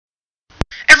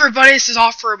everybody, this is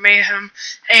Offer Mayhem,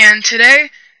 and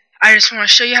today I just want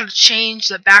to show you how to change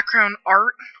the background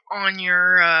art on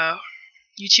your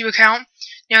YouTube account.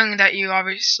 Knowing that you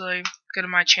obviously go to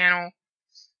my channel,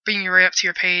 bring you right up to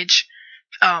your page.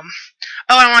 Oh,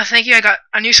 I want to thank you. I got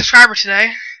a new subscriber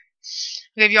today.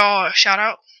 I'll give y'all a shout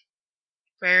out.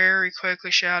 Very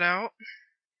quickly, shout out.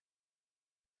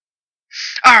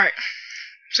 Alright,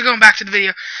 so going back to the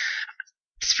video.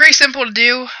 It's pretty simple to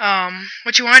do.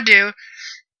 What you want to do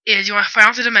is you want to find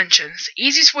out the dimensions. The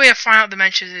easiest way to find out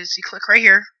dimensions is you click right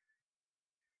here,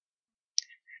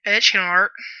 edit channel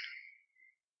art.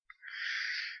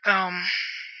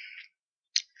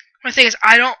 My thing is,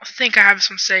 I don't think I have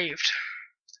this one saved,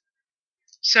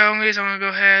 so I'm gonna go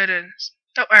ahead and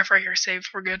I have right here saved.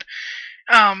 We're good.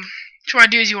 What you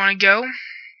want to do is you want to go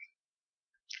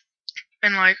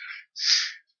and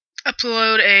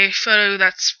upload a photo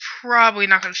that's probably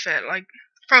not gonna fit. Like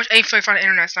pretty much any photo you find on the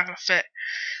internet is not gonna fit.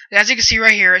 As you can see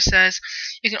right here, it says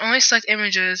you can only select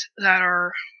images that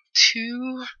are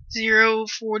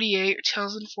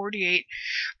 2048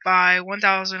 by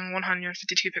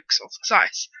 1152 pixels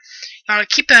size. You want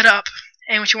to keep that up,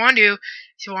 and what you want to do is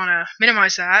you want to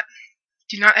minimize that.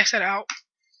 Do not X that out.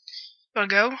 You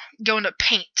want to go into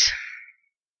Paint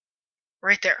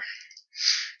right there.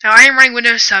 Now I am running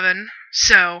Windows 7,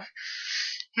 so I'm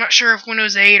not sure if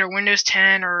Windows 8 or Windows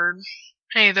 10 or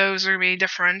any of those are going to be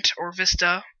different, or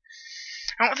Vista.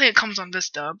 I don't think it comes on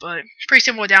Vista, but pretty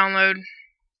simple to download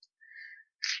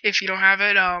if you don't have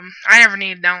it. I never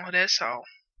need to download it, so.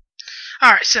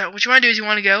 Alright, so what you want to do is you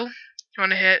want to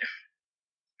hit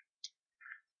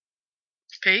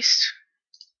paste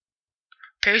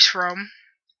from.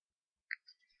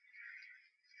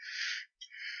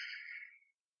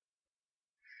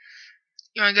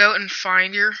 You want to go and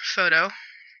find your photo. I'm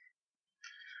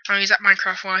going to use that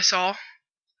Minecraft one I saw.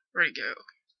 Where'd it go?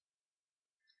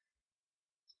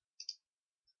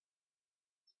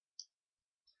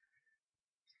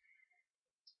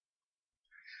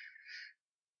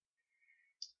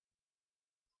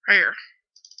 Right here.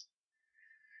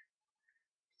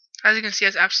 As you can see,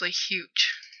 it's absolutely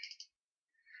huge.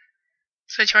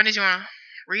 So what you want to do is you want to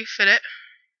refit it.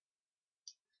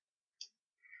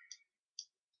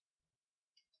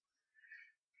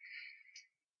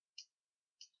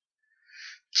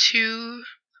 To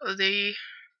the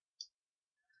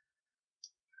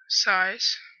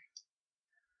size.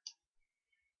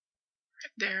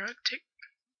 Right there.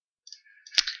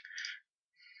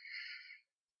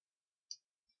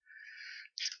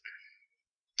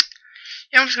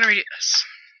 Yeah, I'm just gonna redo this.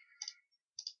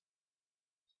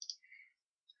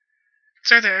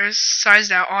 So there, it's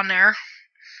sized out on there.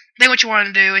 Then what you want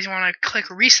to do is you want to click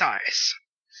resize.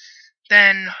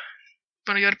 Then I'm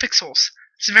gonna go to pixels.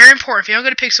 It's very important. If you don't go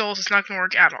to pixels, it's not gonna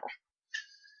work at all.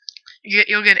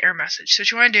 You'll get an error message. So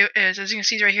what you want to do is, as you can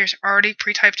see right here, it's already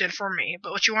pre-typed in for me.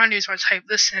 But what you want to do is you want to type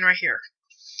this in right here.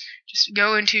 Just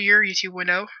go into your YouTube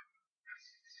window,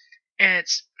 and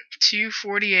it's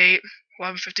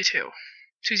 248.1152.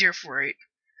 2048.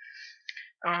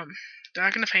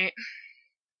 Back into Paint,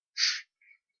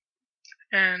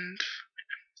 and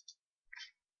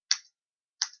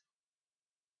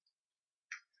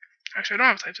actually I don't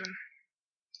have it typed in.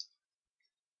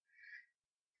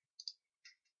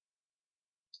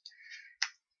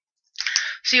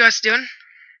 See what it's doing?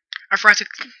 I forgot to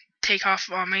take off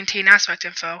maintain aspect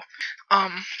info.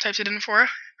 Typed it in for you.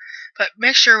 But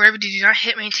make sure whenever you do not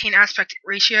hit maintain aspect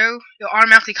ratio, it'll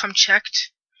automatically come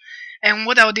checked. And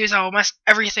what that will do is that will mess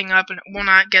everything up and it will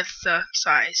not get the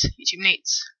size YouTube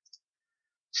needs.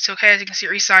 It's okay, as you can see,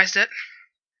 it resized it.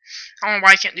 I don't know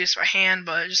why I can't do this by hand,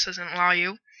 but it just doesn't allow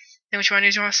you. Then what you want to do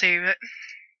is you want to save it.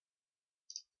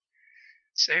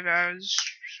 Save as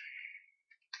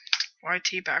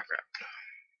YT background.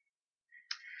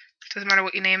 Doesn't matter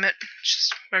what you name it,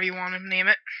 just whatever you want to name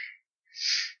it.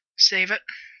 Save it.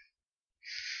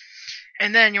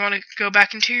 And then you want to go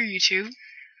back into your YouTube.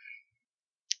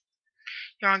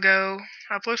 You want to go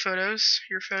upload photos,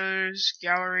 your photos,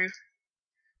 gallery,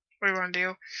 what do you want to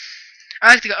do? I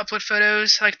like to go upload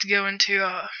photos. I like to go into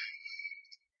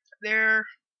there.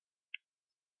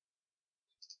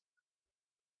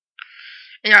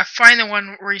 And yeah, find the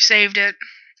one where you saved it.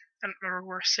 I don't remember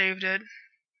where I saved it.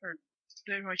 Or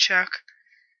did I check?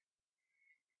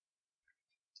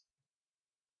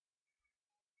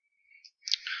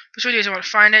 What you do is I want to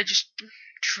find it, just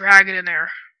drag it in there.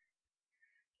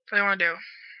 That's what I want to do.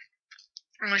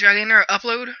 I'm going to drag it in there,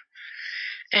 upload,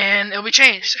 and it'll be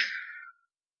changed.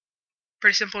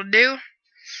 Pretty simple to do.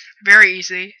 Very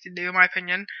easy to do, in my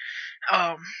opinion.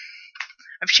 I've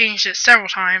changed it several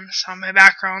times on my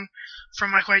background,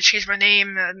 from like when I changed my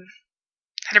name and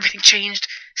had everything changed.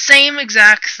 Same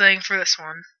exact thing for this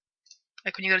one.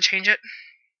 Like when you go to change it,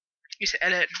 you just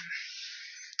edit,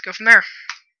 go from there.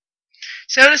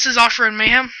 So this is Offer and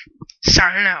Mayhem,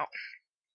 signing out.